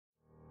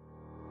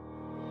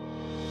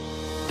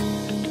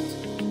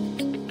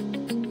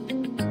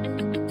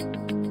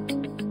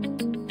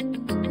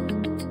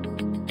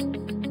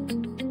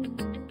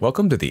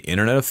Welcome to the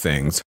Internet of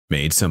Things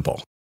Made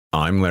Simple.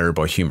 I'm Larry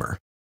Boyhumer.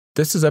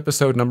 This is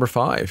episode number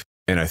 5,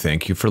 and I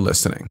thank you for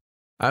listening.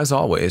 As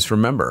always,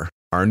 remember,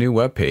 our new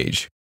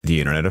webpage,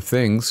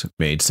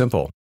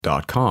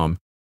 theinternetofThingsMadeSimple.com,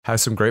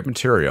 has some great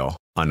material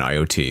on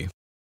IoT.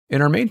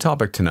 In our main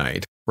topic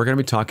tonight, we're going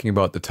to be talking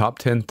about the top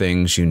 10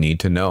 things you need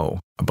to know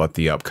about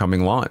the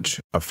upcoming launch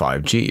of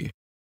 5G.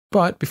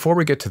 But before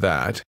we get to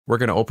that, we're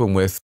going to open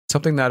with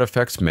something that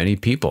affects many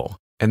people,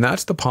 and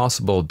that's the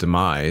possible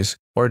demise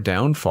or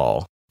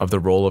downfall of the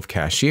role of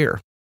cashier.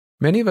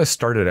 Many of us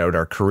started out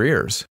our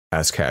careers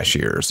as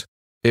cashiers.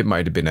 It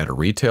might have been at a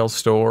retail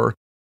store,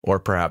 or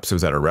perhaps it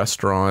was at a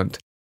restaurant,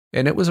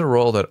 and it was a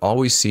role that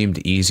always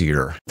seemed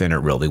easier than it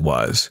really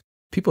was.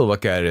 People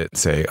look at it and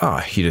say,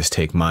 you just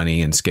take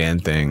money and scan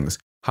things.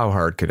 How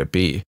hard could it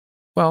be?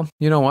 Well,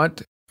 you know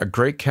what? A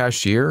great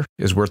cashier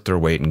is worth their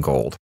weight in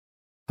gold.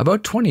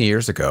 About 20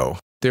 years ago,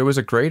 there was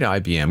a great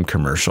IBM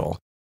commercial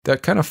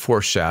that kind of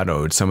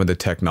foreshadowed some of the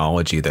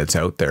technology that's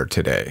out there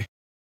today.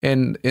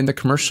 And in the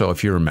commercial,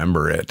 if you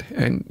remember it,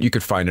 and you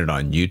could find it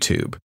on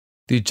YouTube,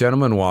 the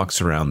gentleman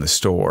walks around the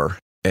store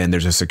and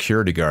there's a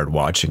security guard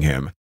watching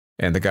him,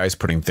 and the guy's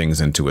putting things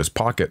into his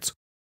pockets,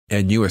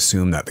 and you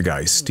assume that the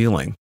guy's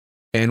stealing.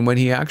 And when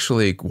he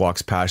actually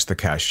walks past the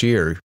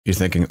cashier, you're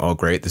thinking, oh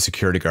great, the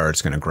security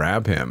guard's going to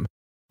grab him.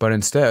 But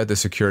instead, the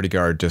security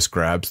guard just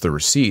grabs the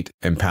receipt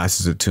and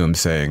passes it to him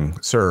saying,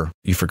 "Sir,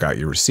 you forgot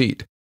your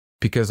receipt,"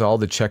 because all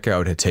the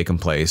checkout had taken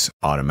place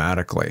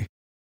automatically.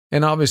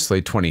 And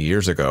obviously 20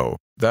 years ago,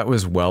 that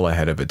was well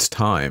ahead of its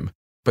time,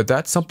 but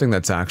that's something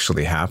that's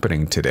actually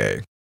happening today.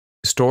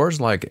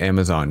 Stores like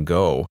Amazon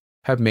Go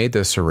have made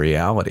this a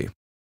reality.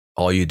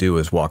 All you do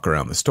is walk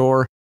around the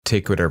store,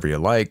 take whatever you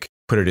like,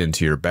 put it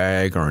into your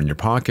bag or in your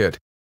pocket,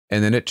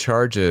 and then it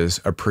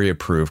charges a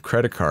pre-approved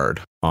credit card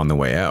on the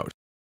way out.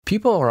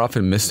 People are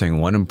often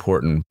missing one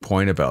important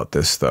point about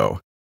this,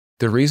 though.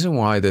 The reason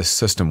why this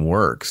system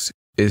works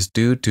is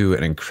due to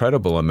an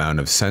incredible amount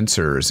of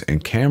sensors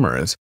and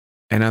cameras,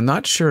 and I'm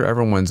not sure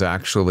everyone's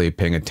actually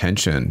paying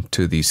attention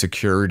to the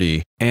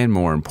security and,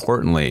 more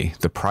importantly,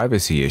 the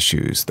privacy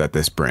issues that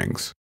this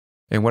brings.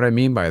 And what I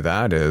mean by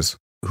that is,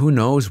 who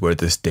knows where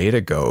this data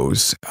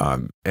goes?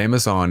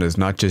 Amazon is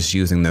not just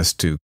using this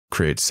to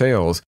create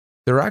sales,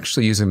 they're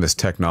actually using this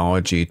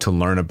technology to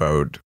learn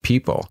about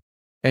people.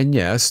 And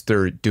yes,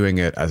 they're doing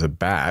it as a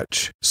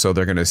batch. So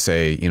they're going to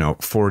say,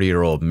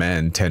 40-year-old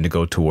men tend to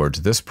go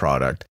towards this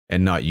product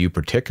and not you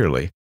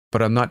particularly.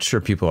 But I'm not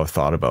sure people have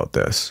thought about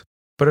this.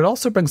 But it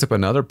also brings up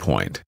another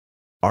point.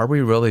 Are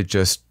we really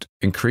just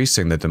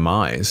increasing the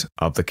demise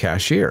of the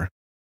cashier?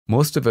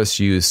 Most of us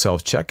use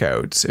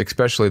self-checkouts,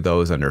 especially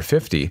those under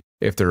 50,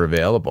 if they're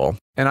available.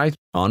 And I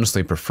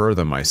honestly prefer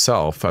them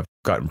myself. I've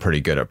gotten pretty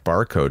good at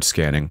barcode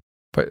scanning.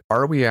 But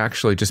are we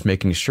actually just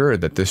making sure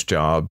that this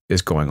job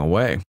is going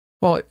away?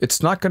 Well,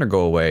 it's not going to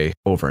go away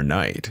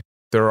overnight.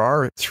 There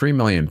are 3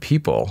 million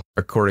people,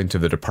 according to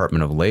the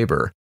Department of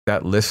Labor,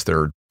 that list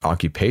their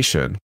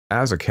occupation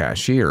as a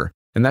cashier,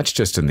 and that's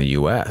just in the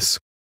US.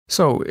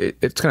 So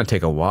it's going to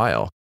take a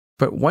while.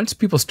 But once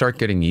people start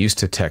getting used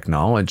to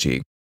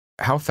technology,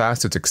 how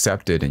fast it's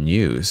accepted and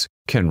used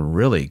can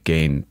really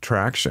gain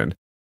traction.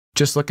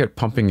 Just look at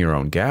pumping your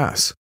own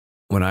gas.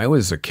 When I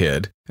was a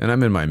kid, and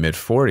I'm in my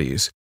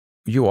mid-40s,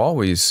 you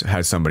always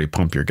had somebody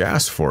pump your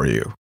gas for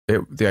you.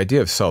 The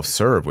idea of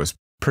self-serve was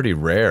pretty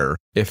rare,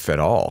 if at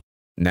all.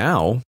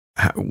 Now,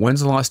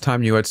 when's the last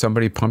time you had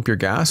somebody pump your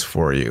gas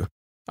for you?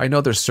 I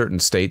know there's certain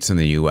states in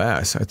the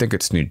US, I think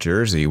it's New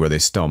Jersey, where they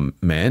still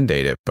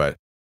mandate it, but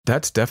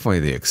that's definitely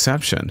the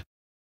exception.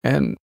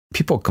 And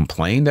people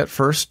complained at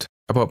first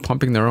about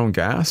pumping their own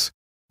gas,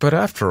 but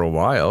after a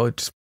while, it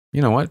just,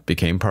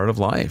 became part of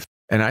life.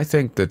 And I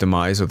think the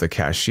demise of the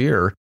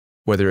cashier,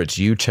 whether it's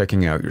you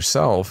checking out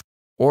yourself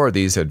or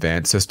these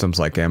advanced systems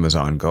like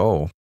Amazon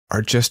Go,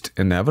 are just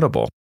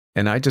inevitable.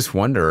 And I just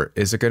wonder,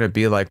 is it going to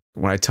be like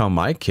when I tell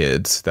my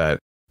kids that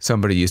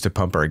somebody used to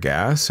pump our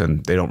gas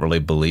and they don't really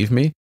believe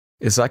me?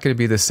 Is that going to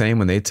be the same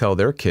when they tell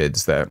their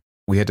kids that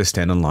we had to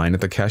stand in line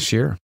at the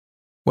cashier?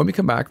 When we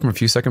come back from a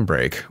few second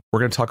break, we're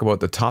going to talk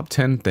about the top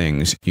 10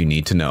 things you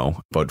need to know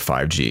about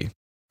 5G.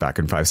 Back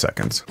in 5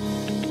 seconds.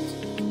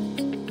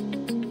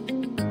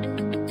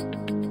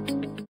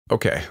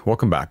 Okay,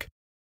 welcome back.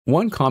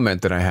 One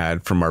comment that I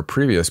had from our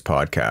previous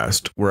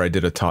podcast where I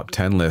did a top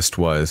 10 list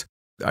was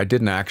I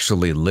didn't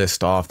actually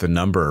list off the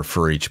number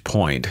for each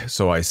point.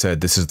 So I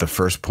said this is the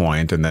first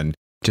point and then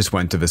just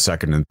went to the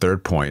second and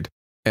third point.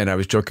 And I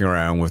was joking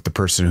around with the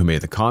person who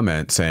made the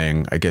comment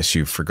saying, I guess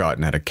you've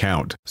forgotten how to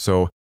count.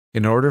 So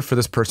in order for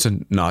this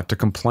person not to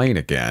complain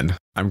again,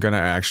 I'm going to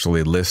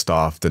actually list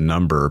off the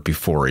number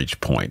before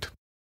each point.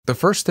 The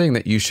first thing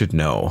that you should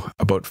know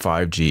about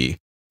 5G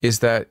is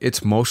that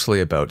it's mostly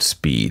about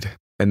speed.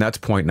 And that's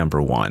point number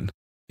 1.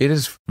 It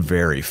is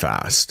very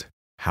fast.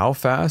 How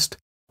fast?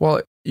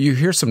 Well, you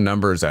hear some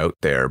numbers out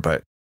there,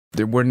 but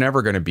we're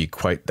never going to be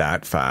quite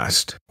that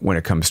fast when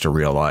it comes to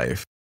real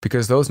life,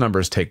 because those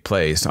numbers take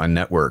place on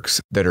networks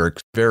that are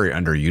very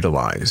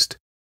underutilized.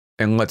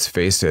 And let's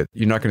face it,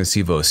 you're not going to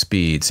see those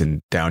speeds in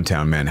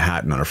downtown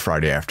Manhattan on a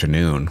Friday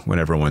afternoon when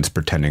everyone's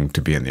pretending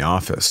to be in the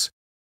office.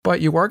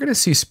 But you are going to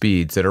see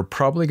speeds that are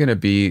probably going to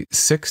be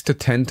 6 to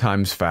 10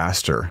 times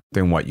faster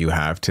than what you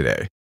have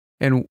today.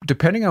 And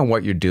depending on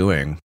what you're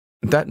doing,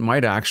 that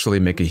might actually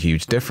make a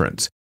huge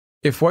difference.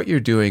 If what you're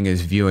doing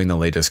is viewing the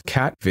latest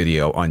cat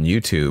video on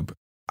YouTube,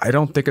 I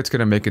don't think it's going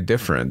to make a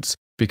difference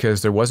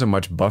because there wasn't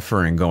much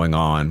buffering going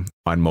on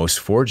most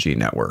 4G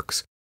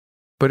networks.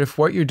 But if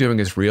what you're doing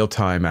is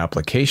real-time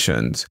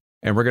applications,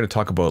 and we're going to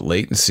talk about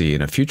latency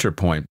in a future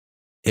point,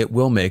 it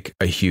will make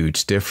a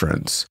huge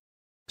difference.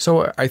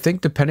 So I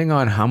think depending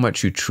on how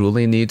much you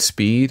truly need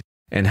speed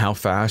and how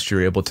fast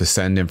you're able to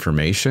send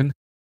information,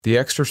 the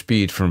extra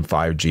speed from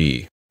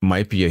 5G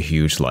might be a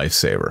huge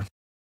lifesaver.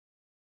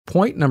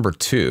 Point number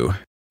 2,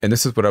 and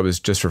this is what I was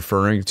just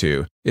referring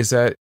to, is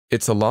that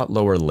it's a lot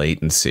lower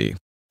latency,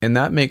 and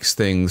that makes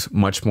things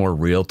much more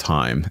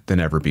real-time than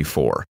ever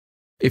before.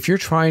 If you're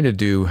trying to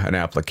do an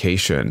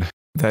application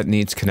that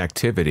needs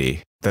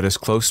connectivity that is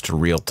close to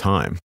real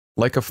time,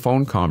 like a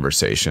phone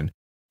conversation,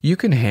 you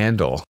can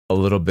handle a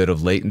little bit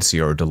of latency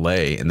or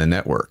delay in the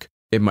network.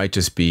 It might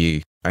just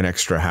be an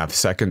extra half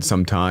second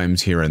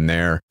sometimes here and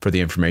there for the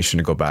information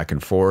to go back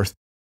and forth,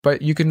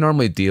 but you can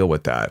normally deal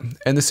with that.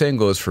 And the same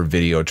goes for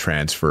video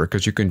transfer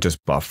because you can just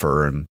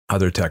buffer and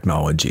other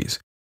technologies.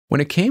 When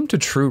it came to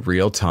true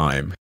real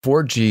time,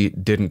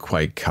 4G didn't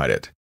quite cut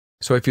it.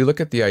 So if you look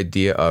at the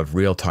idea of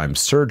real-time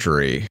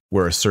surgery,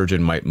 where a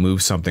surgeon might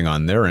move something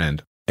on their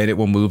end, and it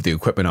will move the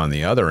equipment on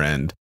the other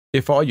end,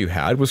 if all you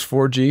had was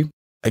 4G,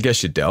 I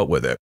guess you dealt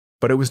with it.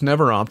 But it was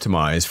never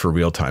optimized for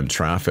real-time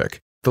traffic.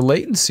 The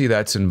latency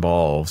that's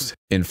involved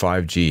in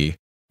 5G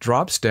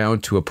drops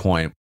down to a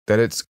point that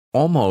it's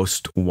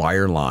almost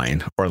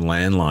wireline or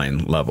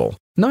landline level.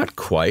 Not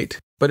quite,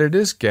 but it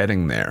is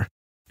getting there.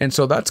 And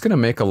so that's going to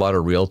make a lot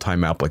of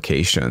real-time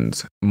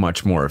applications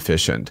much more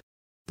efficient.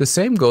 The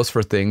same goes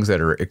for things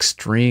that are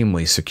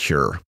extremely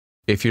secure.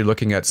 If you're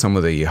looking at some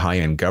of the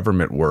high-end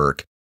government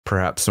work,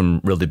 perhaps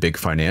some really big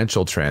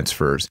financial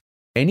transfers,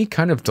 any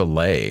kind of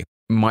delay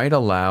might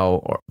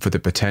allow for the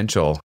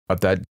potential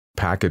of that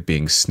packet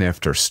being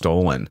sniffed or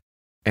stolen.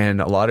 And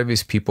a lot of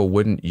these people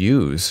wouldn't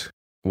use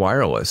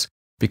wireless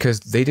because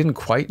they didn't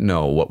quite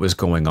know what was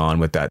going on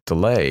with that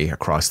delay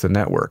across the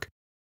network.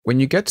 When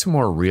you get to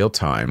more real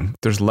time,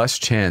 there's less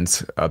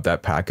chance of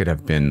that packet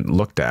have been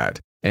looked at.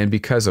 And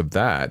because of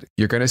that,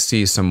 you're going to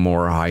see some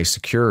more high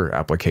secure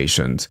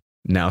applications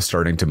now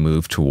starting to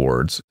move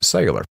towards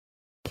cellular.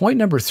 Point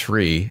number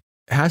 3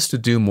 has to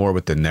do more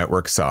with the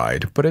network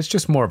side, but it's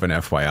just more of an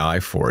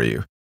FYI for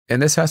you.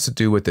 And this has to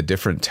do with the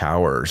different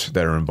towers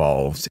that are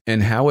involved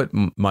and how it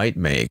might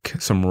make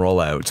some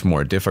rollouts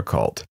more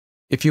difficult.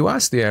 If you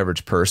ask the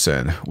average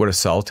person what a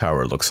cell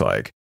tower looks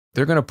like,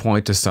 they're going to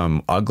point to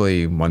some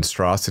ugly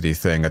monstrosity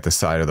thing at the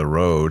side of the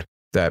road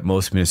that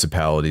most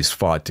municipalities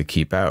fought to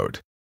keep out.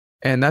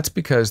 And that's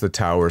because the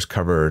towers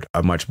covered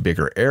a much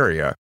bigger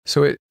area,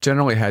 so it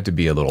generally had to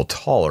be a little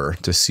taller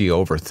to see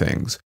over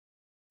things.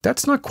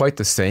 That's not quite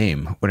the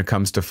same when it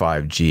comes to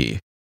 5G.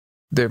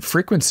 The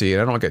frequency,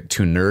 and I don't get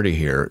too nerdy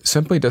here,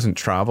 simply doesn't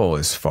travel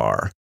as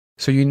far.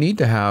 So you need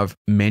to have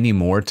many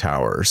more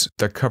towers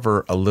that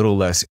cover a little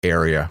less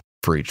area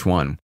for each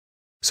one.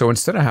 So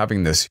instead of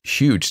having this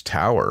huge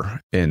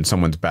tower in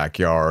someone's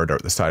backyard or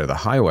at the side of the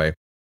highway,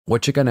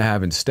 what you're going to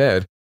have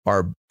instead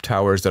are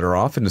towers that are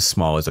often as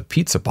small as a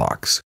pizza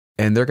box.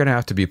 And they're going to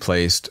have to be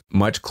placed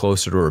much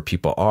closer to where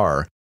people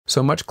are.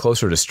 So much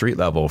closer to street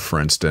level, for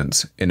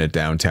instance, in a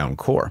downtown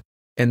core.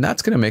 And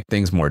that's going to make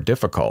things more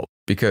difficult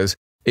because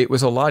it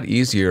was a lot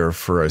easier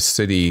for a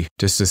city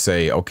just to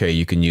say, okay,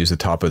 you can use the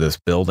top of this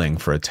building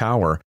for a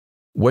tower.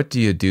 What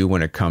do you do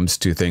when it comes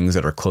to things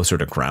that are closer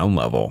to ground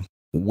level?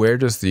 Where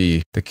does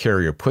the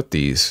carrier put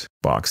these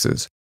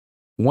boxes?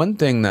 One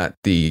thing that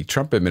the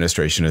Trump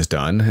administration has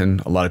done,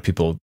 and a lot of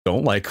people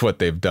don't like what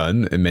they've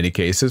done in many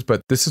cases,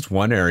 but this is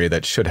one area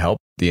that should help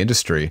the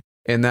industry,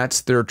 and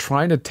that's they're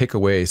trying to take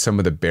away some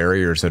of the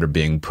barriers that are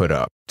being put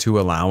up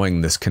to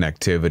allowing this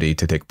connectivity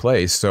to take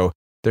place. So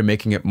they're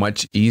making it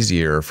much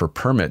easier for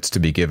permits to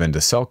be given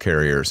to cell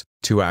carriers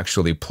to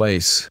actually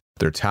place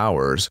their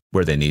towers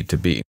where they need to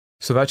be.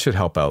 So that should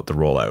help out the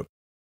rollout.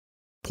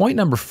 Point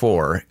number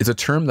 4 is a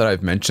term that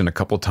I've mentioned a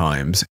couple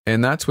times,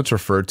 and that's what's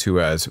referred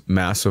to as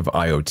massive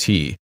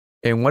IoT.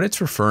 And what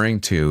it's referring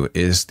to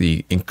is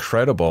the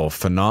incredible,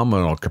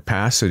 phenomenal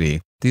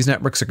capacity these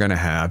networks are going to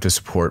have to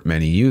support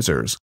many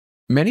users.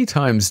 Many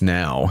times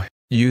now,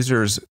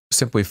 users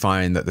simply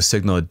find that the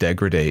signal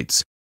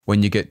degrades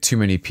when you get too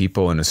many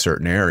people in a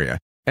certain area.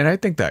 And I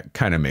think that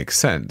kind of makes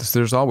sense.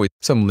 There's always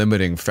some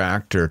limiting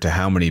factor to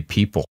how many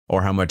people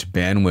or how much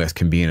bandwidth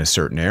can be in a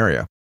certain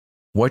area.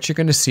 What you're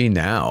going to see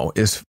now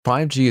is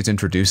 5G is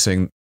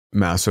introducing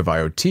massive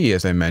IoT,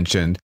 as I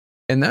mentioned,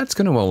 and that's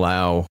going to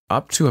allow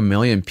up to 1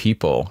 million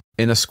people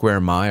in a square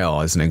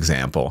mile, as an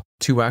example,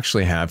 to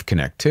actually have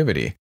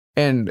connectivity.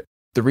 And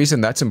the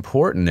reason that's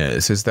important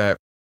is that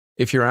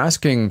if you're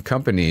asking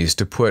companies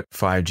to put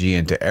 5G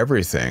into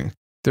everything,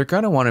 they're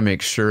going to want to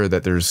make sure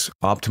that there's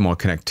optimal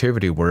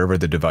connectivity wherever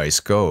the device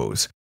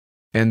goes.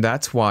 And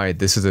that's why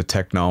this is a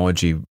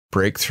technology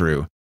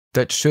breakthrough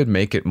that should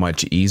make it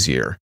much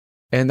easier.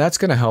 And that's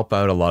going to help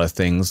out a lot of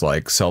things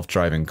like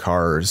self-driving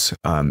cars,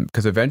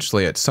 because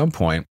eventually at some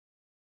point,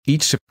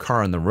 each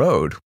car on the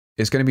road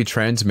is going to be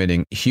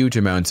transmitting huge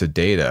amounts of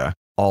data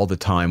all the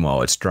time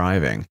while it's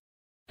driving.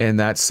 And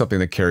that's something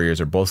the carriers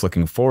are both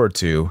looking forward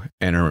to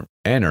and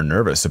are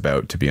nervous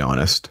about, to be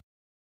honest.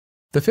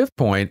 The fifth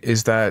point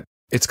is that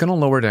it's going to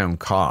lower down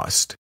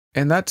cost.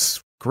 And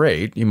that's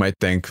great. You might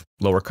think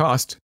lower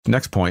cost,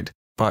 next point.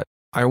 But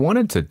I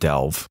wanted to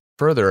delve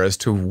further as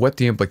to what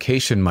the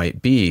implication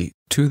might be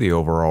to the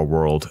overall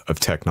world of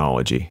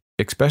technology,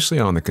 especially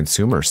on the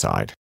consumer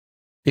side.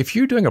 If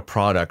you're doing a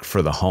product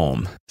for the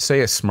home,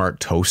 say a smart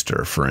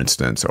toaster, for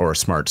instance, or a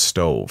smart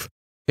stove,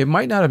 it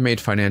might not have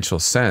made financial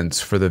sense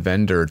for the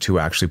vendor to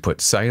actually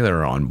put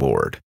cellular on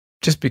board,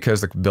 just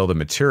because the bill of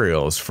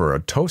materials for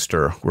a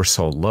toaster were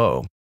so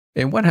low.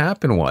 And what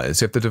happened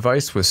was, if the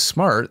device was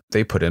smart,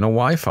 they put in a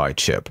Wi-Fi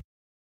chip.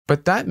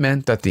 But that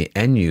meant that the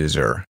end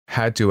user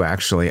had to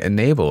actually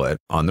enable it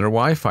on their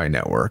Wi-Fi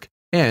network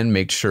and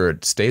make sure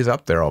it stays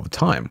up there all the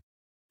time.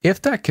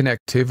 If that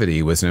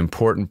connectivity was an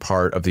important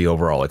part of the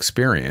overall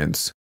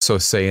experience, so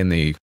say in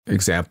the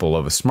example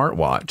of a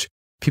smartwatch,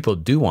 people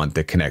do want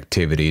the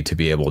connectivity to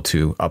be able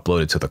to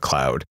upload it to the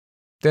cloud,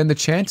 then the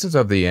chances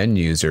of the end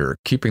user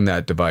keeping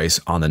that device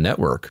on the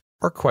network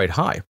are quite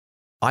high.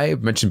 I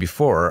have mentioned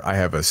before, I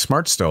have a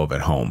smart stove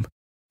at home,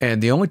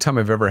 and the only time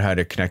I've ever had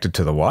it connected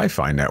to the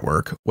Wi-Fi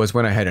network was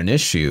when I had an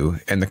issue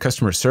and the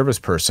customer service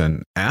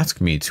person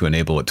asked me to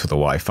enable it to the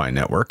Wi-Fi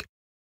network.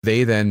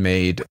 They then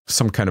made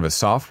some kind of a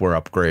software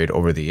upgrade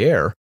over the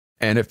air,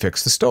 and it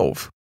fixed the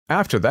stove.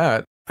 After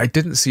that, I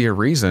didn't see a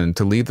reason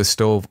to leave the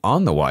stove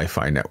on the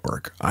Wi-Fi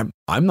network.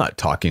 I'm not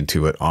talking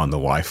to it on the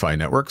Wi-Fi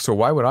network, so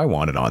why would I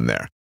want it on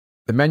there?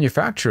 The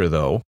manufacturer,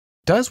 though,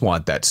 does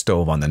want that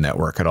stove on the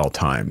network at all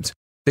times.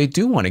 They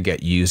do want to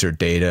get user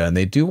data, and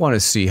they do want to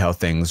see how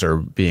things are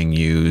being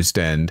used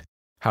and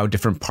how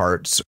different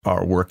parts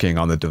are working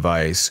on the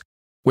device.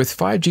 With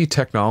 5G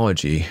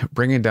technology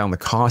bringing down the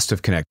cost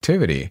of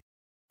connectivity,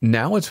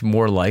 now it's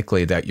more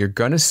likely that you're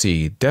going to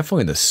see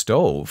definitely the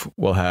stove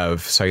will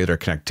have cellular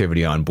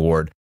connectivity on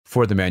board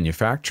for the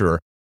manufacturer,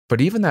 but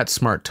even that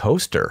smart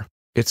toaster,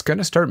 it's going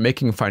to start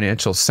making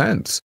financial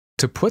sense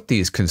to put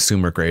these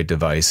consumer-grade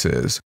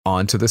devices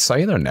onto the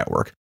cellular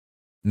network.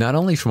 Not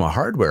only from a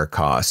hardware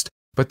cost,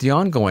 but the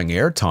ongoing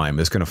airtime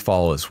is going to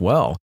fall as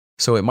well.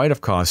 So it might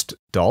have cost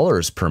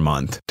dollars per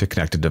month to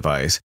connect a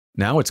device.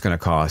 Now it's going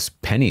to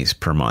cost pennies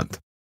per month.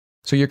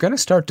 So you're going to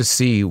start to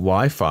see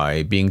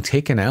Wi-Fi being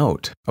taken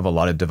out of a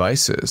lot of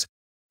devices.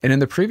 And in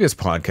the previous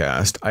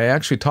podcast, I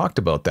actually talked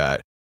about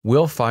that.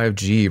 Will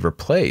 5G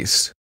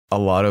replace a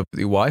lot of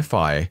the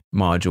Wi-Fi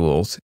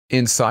modules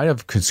inside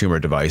of consumer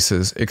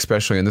devices,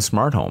 especially in the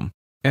smart home?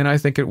 And I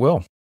think it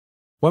will.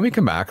 When we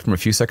come back from a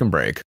few second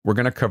break, we're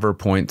going to cover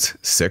points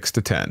 6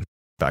 to 10.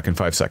 Back in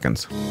 5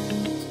 seconds.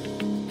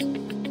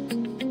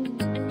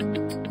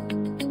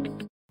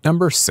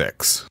 Number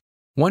 6.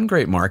 One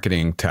great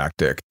marketing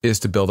tactic is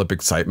to build up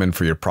excitement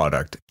for your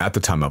product at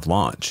the time of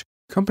launch.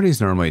 Companies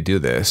normally do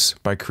this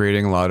by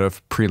creating a lot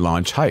of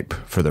pre-launch hype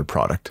for their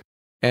product.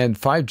 And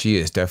 5G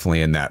is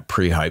definitely in that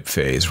pre-hype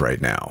phase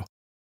right now.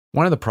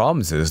 One of the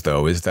problems is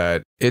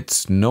that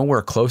it's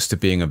nowhere close to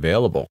being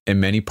available in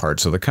many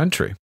parts of the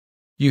country.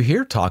 You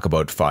hear talk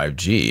about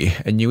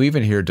 5G, and you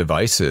even hear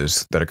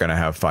devices that are going to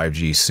have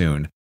 5G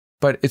soon.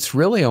 But it's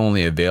really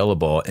only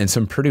available in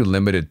some pretty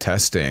limited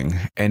testing.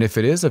 And if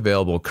it is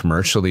available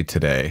commercially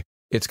today,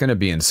 it's going to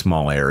be in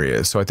small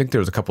areas. So I think there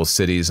was a couple of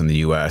cities in the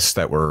US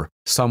that were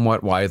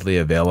somewhat widely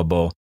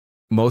available.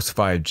 Most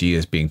 5G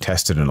is being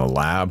tested in a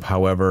lab,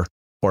 however,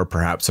 or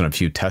perhaps on a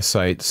few test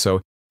sites.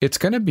 So it's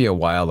going to be a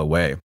while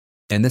away.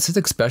 And this is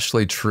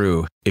especially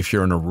true if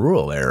you're in a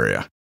rural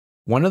area.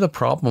 One of the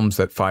problems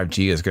that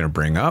 5G is going to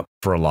bring up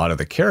for a lot of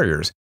the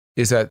carriers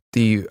is that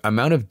the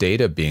amount of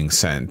data being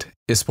sent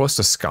is supposed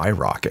to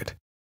skyrocket.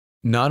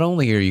 Not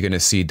only are you going to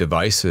see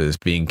devices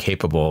being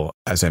capable,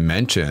 as I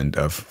mentioned,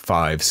 of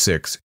 5,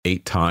 6,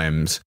 8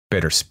 times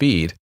better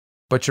speed,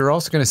 but you're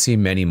also going to see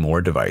many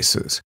more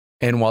devices.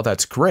 And while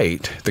that's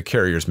great, the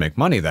carriers make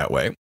money that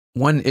way.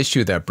 One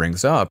issue that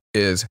brings up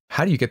is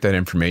how do you get that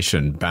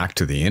information back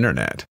to the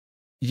internet?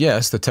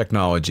 Yes, the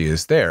technology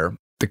is there.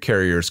 The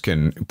carriers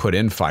can put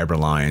in fiber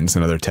lines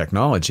and other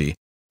technology.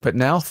 But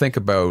now think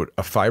about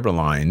a fiber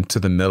line to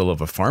the middle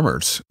of a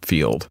farmer's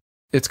field.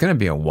 It's going to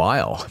be a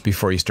while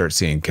before you start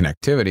seeing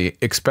connectivity,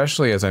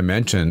 especially as I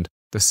mentioned,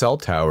 the cell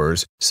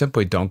towers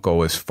simply don't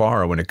go as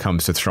far when it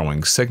comes to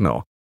throwing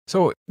signal.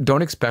 So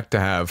don't expect to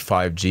have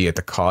 5G at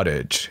the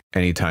cottage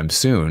anytime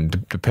soon,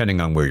 depending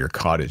on where your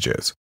cottage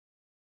is.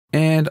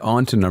 And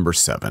on to number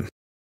 7.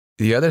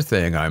 The other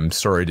thing, I'm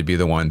sorry to be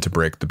the one to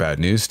break the bad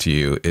news to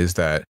you, is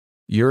that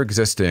your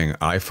existing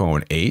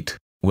iPhone 8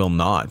 will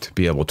not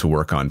be able to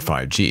work on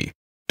 5G.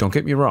 Don't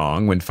get me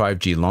wrong, when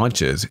 5G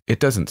launches, it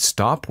doesn't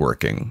stop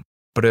working,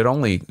 but it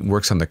only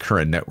works on the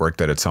current network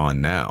that it's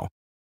on now.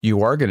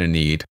 you are going to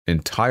need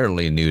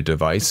entirely new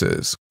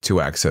devices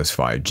to access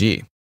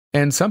 5G.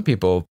 And some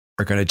people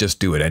are going to just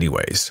do it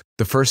anyways.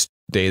 The first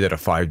day that a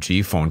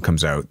 5G phone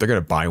comes out, they're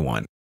going to buy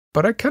one.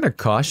 But I kind of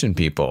caution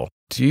people,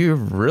 do you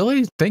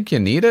really think you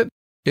need it?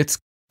 It's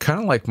kind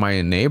of like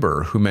my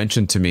neighbor who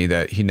mentioned to me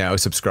that he now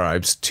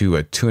subscribes to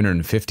a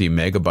 250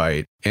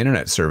 megabyte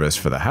internet service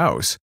for the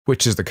house,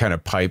 which is the kind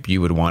of pipe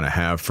you would want to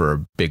have for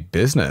a big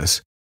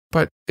business.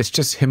 But it's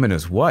just him and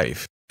his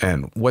wife.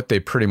 And what they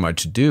pretty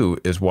much do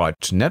is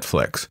watch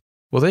Netflix.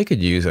 Well, they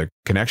could use a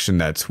connection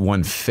that's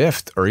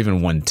 1/5 or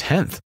even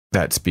 1/10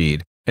 that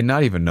speed and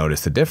not even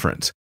notice the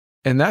difference.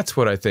 And that's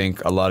what I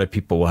think a lot of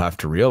people will have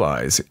to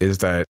realize is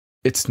that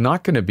it's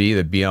not going to be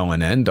the be all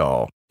and end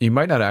all. You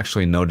might not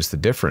actually notice the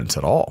difference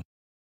at all.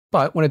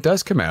 But when it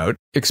does come out,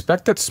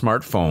 expect that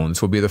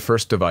smartphones will be the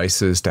first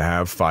devices to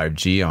have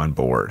 5G on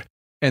board.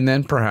 And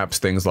then perhaps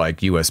things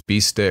like USB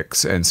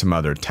sticks and some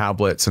other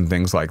tablets and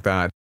things like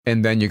that.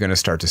 And then you're going to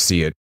start to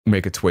see it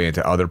make its way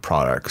into other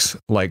products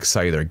like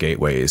cellular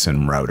gateways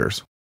and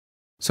routers.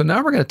 So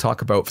now we're going to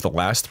talk about, for the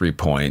last 3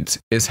 points,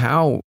 is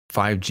how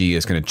 5G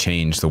is going to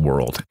change the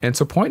world. And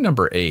so point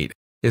number 8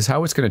 is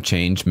how it's going to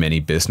change many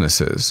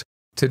businesses.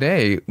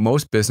 Today,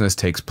 most business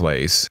takes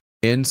place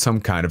in some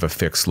kind of a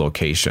fixed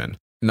location.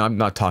 And I'm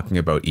not talking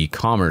about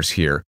e-commerce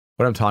here.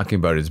 What I'm talking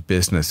about is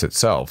business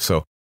itself.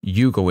 So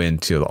you go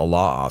into a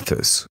law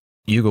office,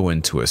 you go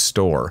into a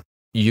store,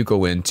 you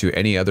go into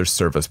any other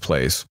service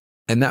place.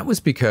 And that was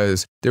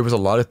because there was a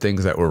lot of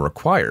things that were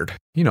required.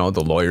 You know,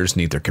 the lawyers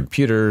need their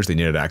computers, they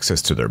needed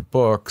access to their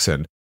books,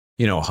 and,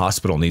 you know, a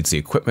hospital needs the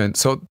equipment.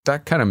 So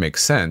that kind of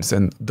makes sense.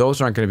 And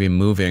those aren't going to be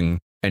moving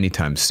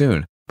anytime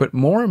soon. But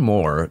more and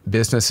more,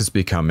 business is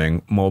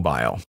becoming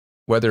mobile,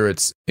 whether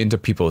it's into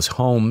people's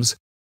homes,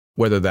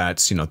 whether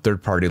that's, you know,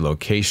 third-party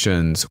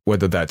locations,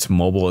 whether that's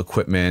mobile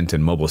equipment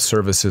and mobile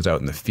services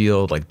out in the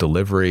field like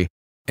delivery.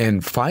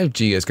 And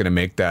 5G is going to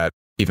make that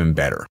even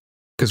better.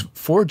 Because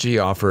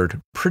 4G offered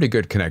pretty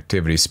good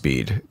connectivity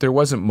speed. There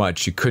wasn't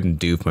much you couldn't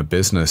do from a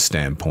business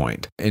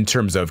standpoint in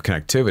terms of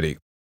connectivity.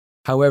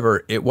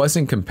 However, it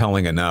wasn't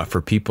compelling enough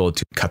for people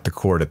to cut the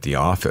cord at the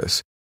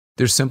office.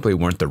 There simply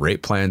weren't the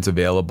rate plans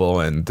available,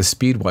 and the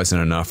speed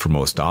wasn't enough for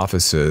most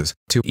offices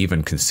to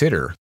even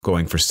consider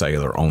going for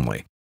cellular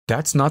only.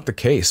 That's not the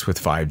case with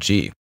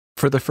 5G.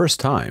 For the first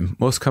time,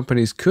 most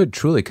companies could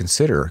truly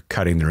consider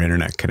cutting their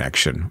internet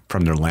connection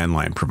from their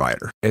landline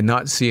provider and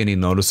not see any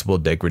noticeable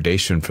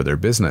degradation for their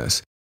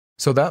business.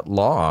 So that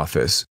law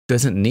office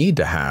doesn't need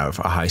to have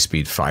a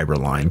high-speed fiber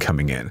line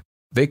coming in.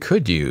 They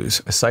could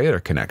use a cellular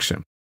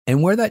connection.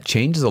 And where that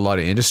changes a lot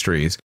of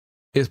industries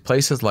is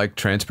places like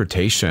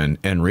transportation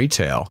and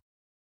retail,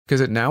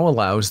 because it now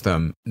allows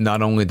them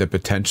not only the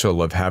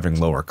potential of having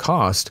lower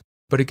cost,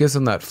 but it gives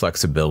them that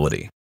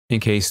flexibility. In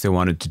case they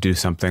wanted to do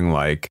something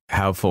like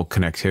have full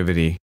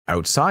connectivity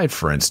outside,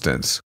 for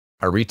instance,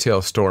 a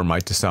retail store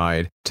might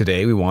decide,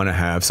 today we want to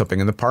have something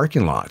in the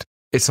parking lot.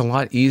 It's a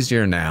lot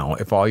easier now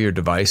if all your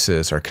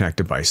devices are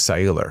connected by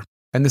cellular.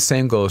 And the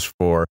same goes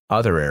for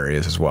other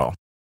areas as well.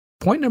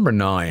 Point number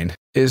 9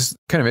 is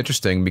kind of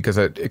interesting because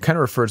it kind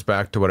of refers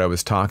back to what I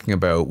was talking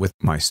about with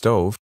my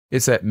stove,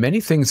 is that many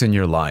things in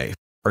your life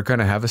are going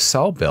to have a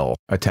cell bill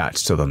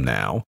attached to them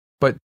now,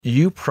 but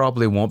you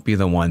probably won't be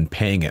the one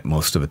paying it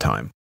most of the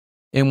time.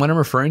 And what I'm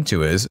referring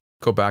to is,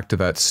 go back to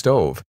that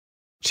stove.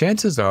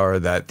 Chances are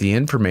that the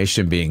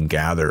information being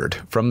gathered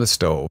from the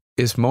stove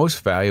is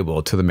most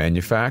valuable to the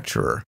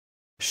manufacturer.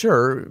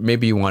 Sure,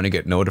 maybe you want to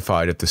get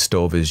notified if the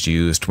stove is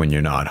used when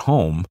you're not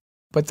home,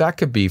 but that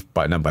could be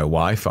done by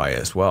Wi-Fi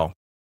as well.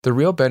 The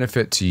real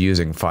benefit to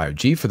using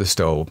 5G for the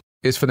stove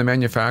is for the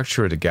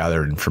manufacturer to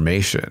gather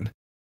information.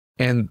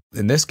 And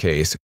in this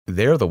case,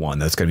 they're the one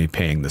that's going to be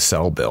paying the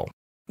cell bill.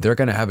 They're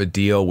going to have a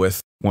deal with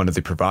one of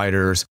the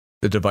providers.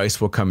 The device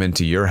will come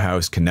into your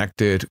house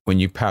connected. When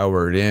you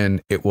power it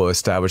in, it will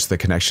establish the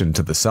connection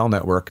to the cell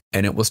network,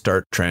 and it will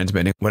start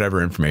transmitting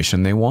whatever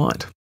information they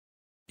want.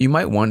 You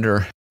might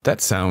wonder, that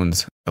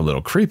sounds a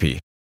little creepy.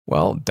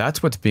 Well,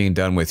 that's what's being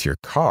done with your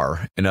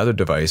car and other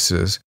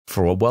devices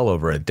for well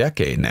over a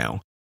decade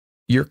now.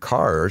 Your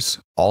cars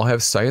all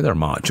have cellular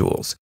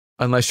modules,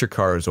 unless your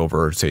car is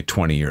over, say,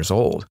 20 years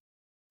old.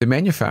 The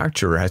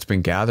manufacturer has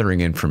been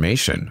gathering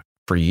information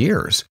for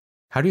years.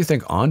 How do you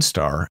think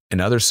OnStar and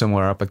other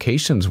similar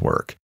applications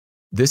work?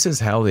 This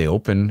is how they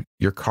open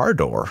your car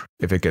door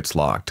if it gets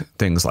locked,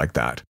 things like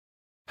that.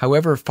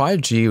 However,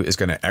 5G is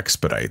going to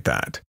expedite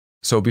that.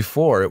 So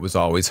before, it was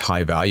always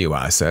high-value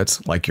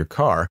assets like your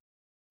car.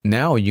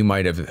 Now you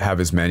might have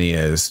as many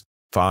as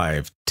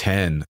 5,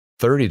 10,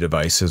 30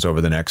 devices over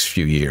the next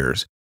few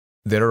years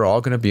that are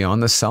all going to be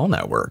on the cell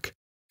network.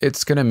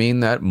 It's going to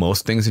mean that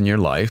most things in your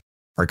life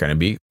are going to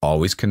be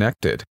always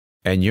connected,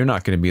 and you're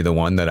not going to be the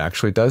one that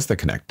actually does the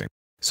connecting.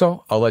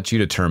 So I'll let you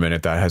determine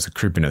if that has a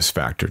creepiness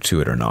factor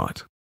to it or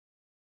not.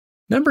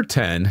 Number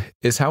 10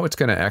 is how it's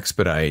going to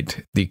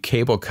expedite the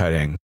cable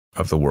cutting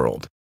of the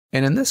world.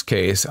 And in this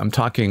case, I'm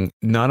talking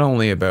not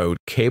only about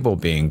cable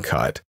being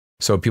cut.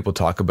 So people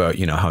talk about,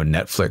 how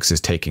Netflix is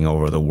taking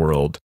over the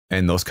world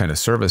and those kind of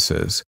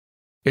services.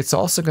 It's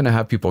also going to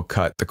have people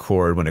cut the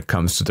cord when it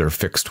comes to their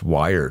fixed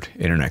wired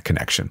internet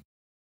connection.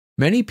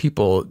 Many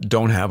people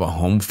don't have a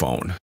home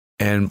phone,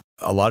 and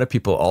a lot of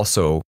people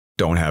also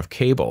don't have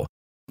cable.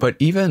 But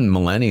even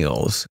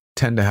millennials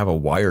tend to have a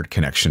wired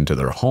connection to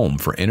their home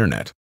for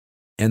internet.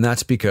 And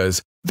that's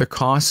because the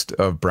cost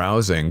of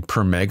browsing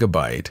per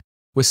megabyte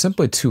was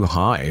simply too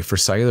high for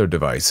cellular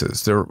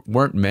devices. There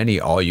weren't many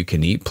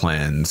all-you-can-eat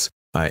plans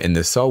in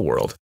the cell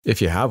world.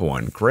 If you have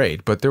one,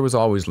 great, but there was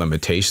always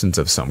limitations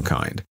of some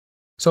kind.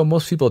 So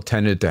most people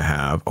tended to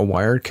have a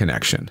wired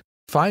connection.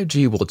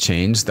 5G will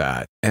change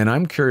that, and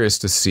I'm curious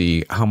to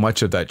see how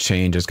much of that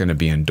change is going to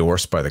be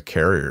endorsed by the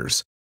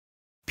carriers.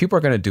 People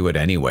are going to do it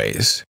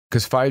anyways,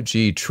 because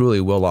 5G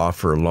truly will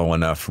offer low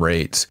enough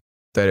rates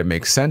that it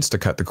makes sense to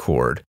cut the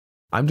cord.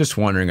 I'm just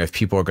wondering if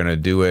people are going to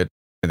do it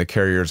and the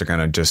carriers are going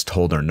to just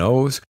hold their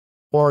nose,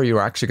 or you're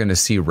actually going to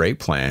see rate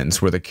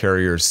plans where the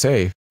carriers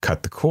say,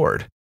 cut the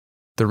cord.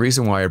 The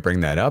reason why I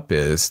bring that up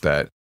is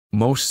that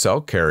most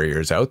cell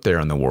carriers out there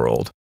in the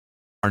world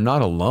are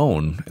not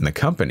alone in the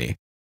company.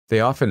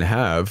 They often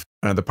have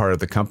another part of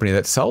the company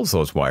that sells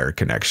those wired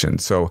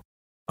connections. So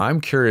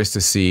I'm curious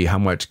to see how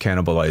much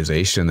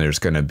cannibalization there's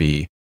going to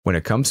be when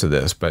it comes to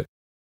this. But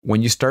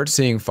when you start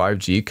seeing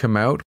 5G come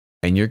out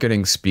and you're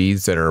getting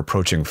speeds that are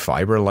approaching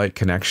fiber-like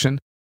connection,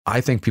 I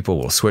think people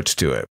will switch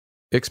to it,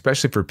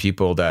 especially for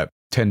people that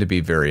tend to be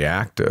very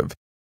active.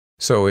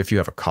 So if you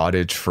have a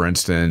cottage, for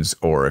instance,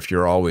 or if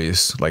you're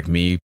always, like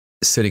me,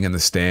 sitting in the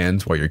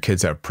stands while your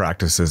kids have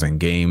practices and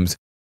games,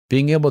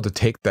 being able to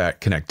take that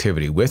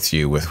connectivity with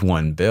you with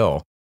one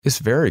bill is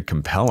very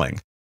compelling.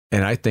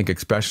 And I think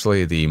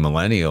especially the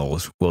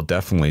millennials will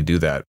definitely do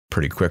that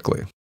pretty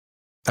quickly.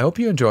 I hope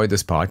you enjoyed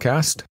this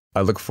podcast.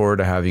 I look forward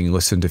to having you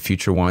listen to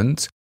future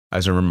ones.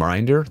 As a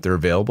reminder, they're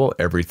available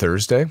every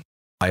Thursday.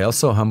 I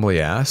also humbly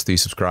ask that you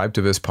subscribe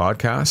to this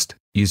podcast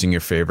using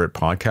your favorite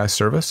podcast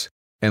service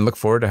and look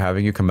forward to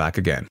having you come back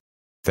again.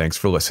 Thanks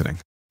for listening.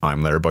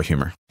 I'm Larry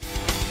Bohumor.